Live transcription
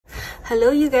Hello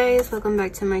you guys, welcome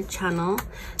back to my channel.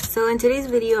 So in today's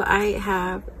video I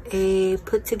have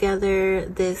put together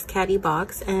this Caddy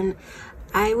box, and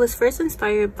I was first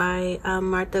inspired by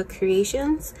Martha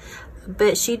Creations,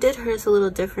 but she did hers a little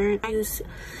different. I used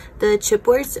the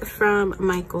chipboards from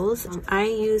Michaels. I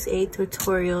use a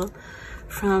tutorial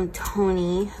from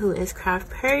Tony, who is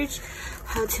Craftpurge,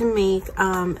 how to make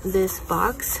this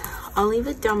box. I'll leave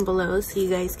it down below so you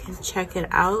guys can check it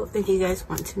out if you guys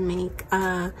want to make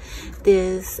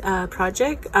this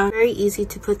project. Very easy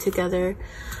to put together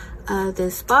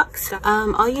this box.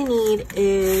 All you need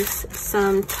is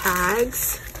some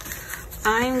tags.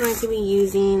 I'm going to be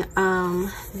using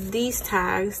these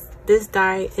tags. This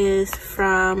die is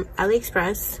from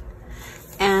AliExpress,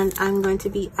 and I'm going to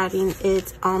be adding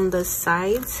it on the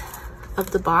sides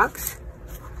of the box.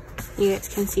 You guys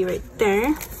can see right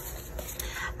there.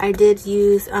 I did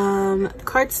use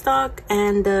cardstock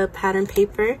and the pattern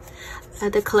paper.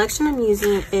 The collection I'm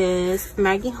using is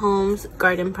Maggie Holmes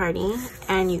Garden Party,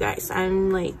 and you guys, I'm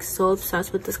like so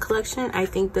obsessed with this collection. I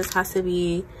think this has to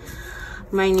be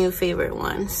my new favorite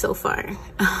one so far.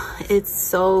 It's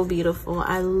so beautiful.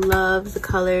 I love the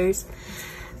colors.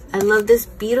 I love this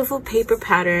beautiful paper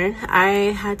pattern.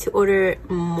 I had to order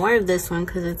more of this one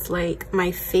because it's like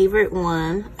my favorite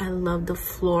one. I love the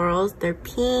florals. They're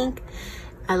pink.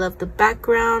 I love the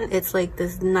background. It's like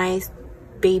this nice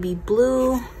baby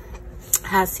blue,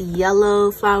 has yellow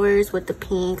flowers with the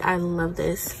pink. I love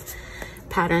this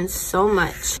pattern so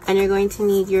much. And you're going to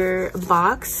need your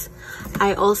box.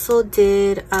 I also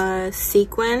did a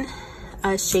sequin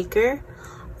shaker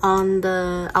on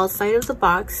the outside of the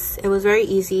box. It was very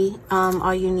easy.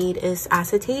 All you need is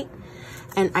acetate,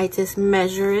 and I just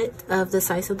measure it of the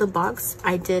size of the box.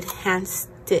 I did hand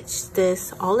stitch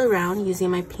this all around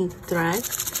using my pink thread.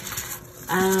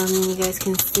 You guys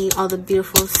can see all the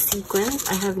beautiful sequins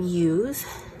I have used.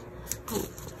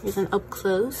 Here's an up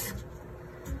close.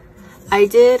 I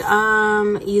did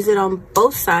use it on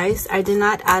both sides. I did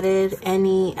not added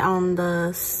any on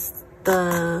the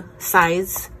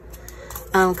sides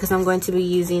because I'm going to be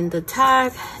using the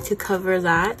tag to cover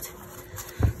that.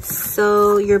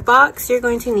 So your box, you're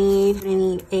going to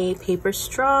need a paper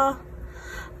straw.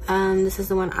 This is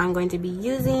the one I'm going to be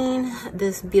using.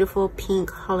 This beautiful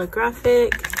pink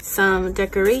holographic. Some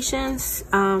decorations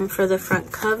for the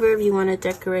front cover if you want to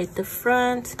decorate the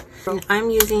front. And I'm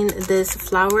using this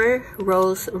flower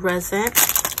rose resin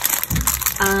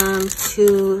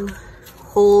to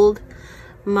hold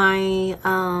my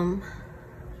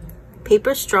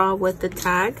paper straw with the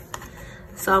tag.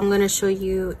 So I'm going to show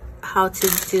you how to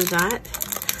do that.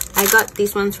 I got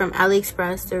these ones from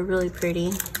AliExpress. They're really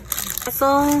pretty.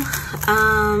 So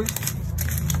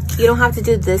you don't have to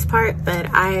do this part,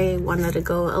 but I wanted to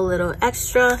go a little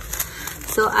extra.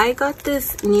 So I got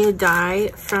this new die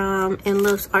from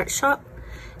Endless Art Shop,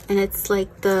 and it's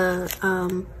like the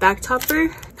back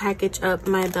topper. Package up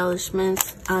my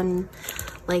embellishments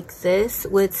like this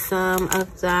with some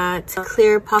of that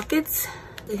clear pockets.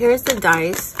 Here's the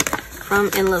dies from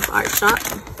Endless Art Shop,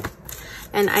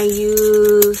 and I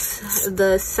use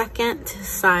the second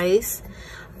size,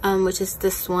 which is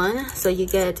this one. So you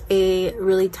get a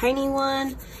really tiny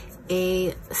one,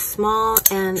 a small,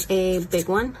 and a big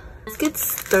one. Let's get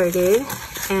started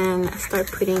and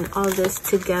start putting all this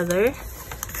together.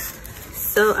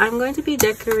 So I'm going to be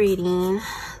decorating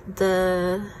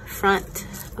the front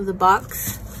of the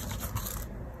box,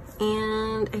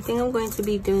 and I think I'm going to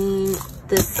be doing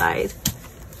this side.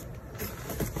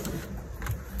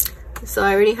 So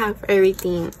I already have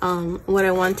everything what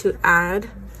I want to add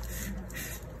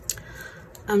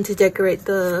to decorate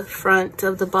the front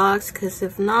of the box, because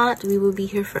if not, we will be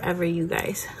here forever, you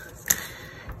guys.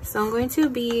 So I'm going to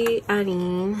be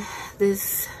adding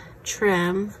this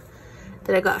trim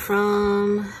that I got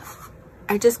from,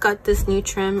 I just got this new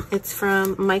trim. It's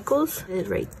from Michaels. It's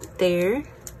right there.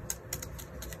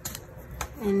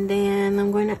 And then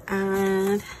I'm going to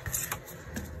add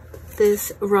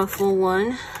this ruffle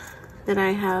one that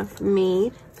I have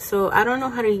made. So I don't know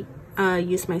how to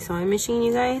use my sewing machine,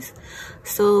 you guys.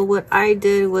 So what I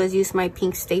did was use my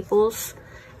pink staples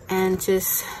and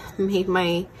just made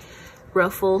my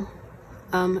ruffle,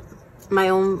 my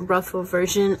own ruffle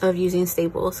version of using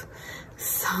staples.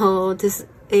 So this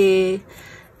is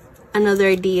another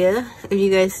idea if you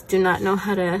guys do not know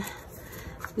how to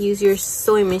use your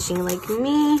sewing machine like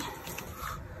me.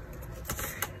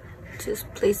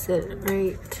 Just place it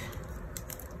right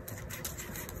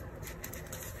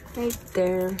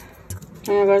there.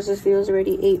 Oh my gosh, this video is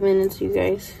already 8 minutes, you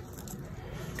guys.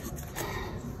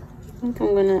 I think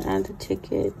I'm gonna add the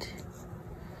ticket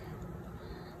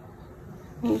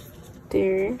right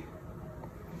there.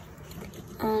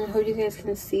 Hope you guys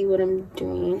can see what I'm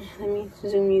doing. Let me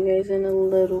zoom you guys in a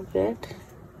little bit.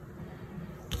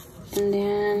 And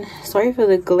then, sorry for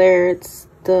the glare, it's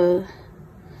the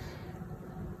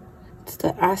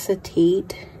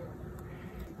acetate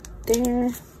there.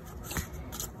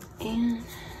 And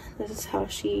this is how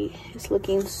she is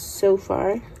looking so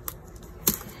far.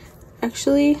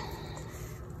 Actually,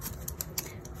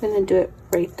 I'm gonna do it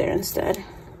right there instead.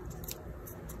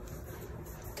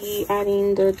 Be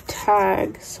adding the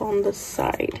tags on the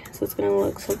side, so it's gonna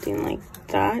look something like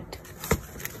that.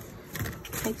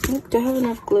 I think, do I have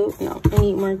enough glue? No, I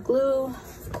need more glue,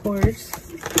 of course.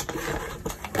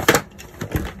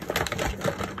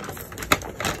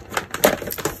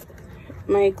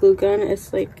 My glue gun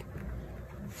is like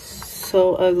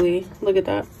so ugly. Look at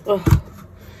that. Oh.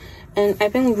 And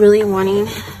I've been really wanting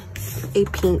a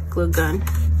pink glue gun,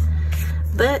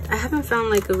 but I haven't found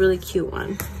like a really cute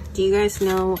one. Do you guys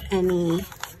know any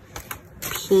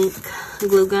pink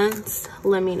glue guns?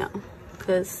 Let me know,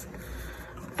 because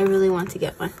I really want to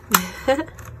get one.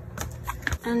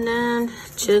 And then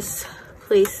just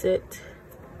place it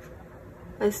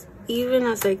as even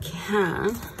as I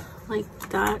can, like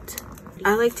that.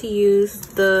 I like to use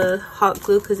the hot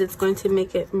glue because it's going to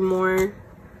make it more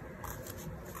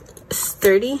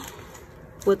sturdy.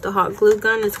 With the hot glue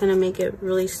gun, it's going to make it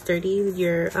really sturdy,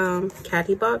 your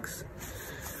caddy box.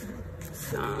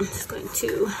 So I'm just going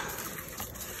to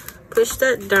push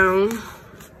that down.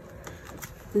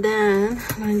 Then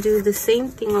I'm going to do the same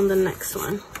thing on the next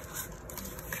one.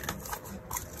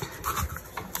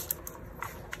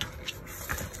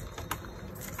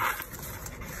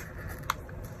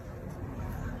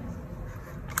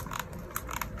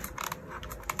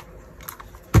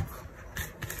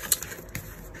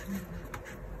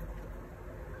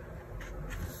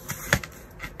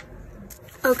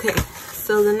 Okay,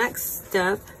 so the next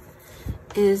step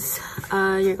is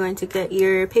you're going to get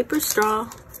your paper straw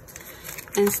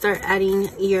and start adding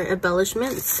your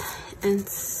embellishments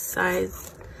inside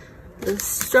the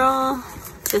straw,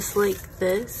 just like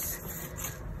this.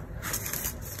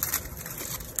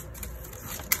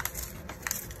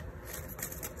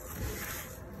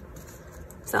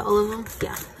 Is that all of them?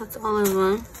 Yeah, that's all of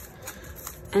them.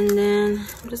 And then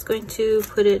I'm just going to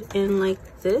put it in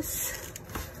like this.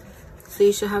 So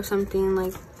you should have something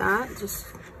like that, just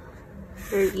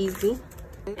very easy.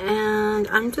 And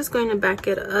I'm just going to back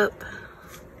it up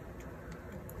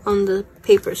on the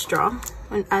paper straw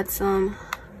and add some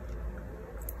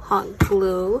hot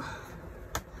glue.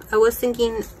 I was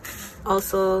thinking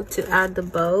also to add the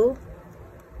bow.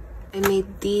 I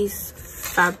made these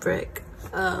fabric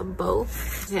bow.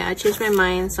 Yeah, I changed my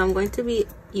mind, so I'm going to be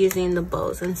using the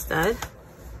bows instead.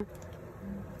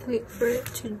 Wait for it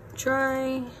to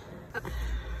dry.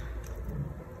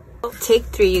 Take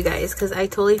 3, you guys, because I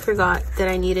totally forgot that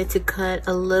I needed to cut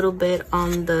a little bit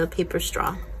on the paper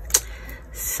straw.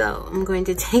 So I'm going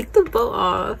to take the bow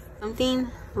off. Something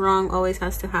wrong always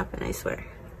has to happen, I swear.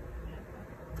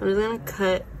 I'm just gonna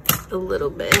cut a little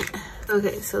bit.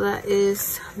 Okay, so that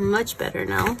is much better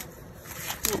now.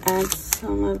 I'm gonna add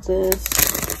some of this.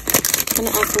 I'm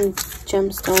gonna add some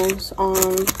gemstones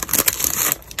on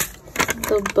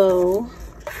the bow.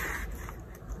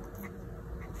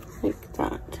 Like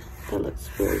that. That looks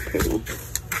really pretty.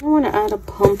 I want to add a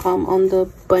pom-pom on the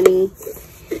bunny.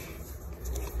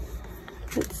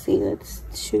 Let's see,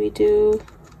 should we do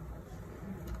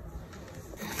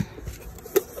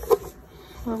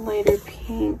a lighter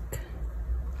pink?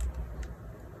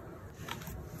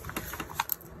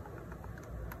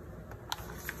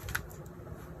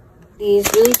 These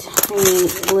really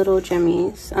tiny little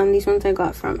gemmies. These ones I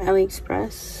got from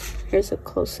AliExpress. Here's a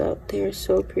close-up. They are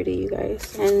so pretty, you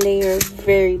guys, and they are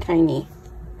very tiny.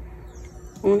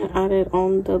 I'm gonna add it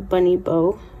on the bunny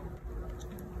bow.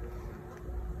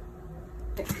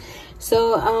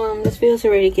 So this video is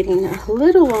already getting a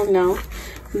little long now,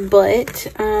 but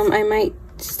I might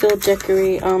still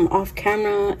decorate off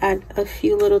camera, add a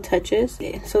few little touches.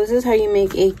 Okay, so this is how you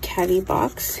make a caddy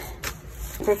box.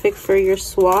 Perfect for your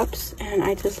swaps, and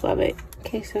I just love it.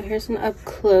 Okay, so here's an up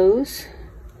close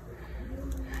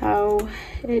how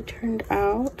it turned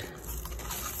out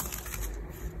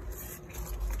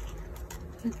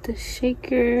with the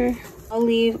shaker. I'll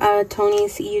leave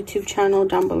Tony's YouTube channel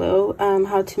down below,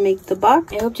 how to make the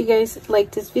box. I hope you guys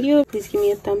liked this video. Please give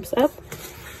me a thumbs up,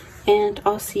 and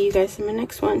I'll see you guys in my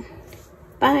next one.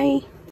 Bye.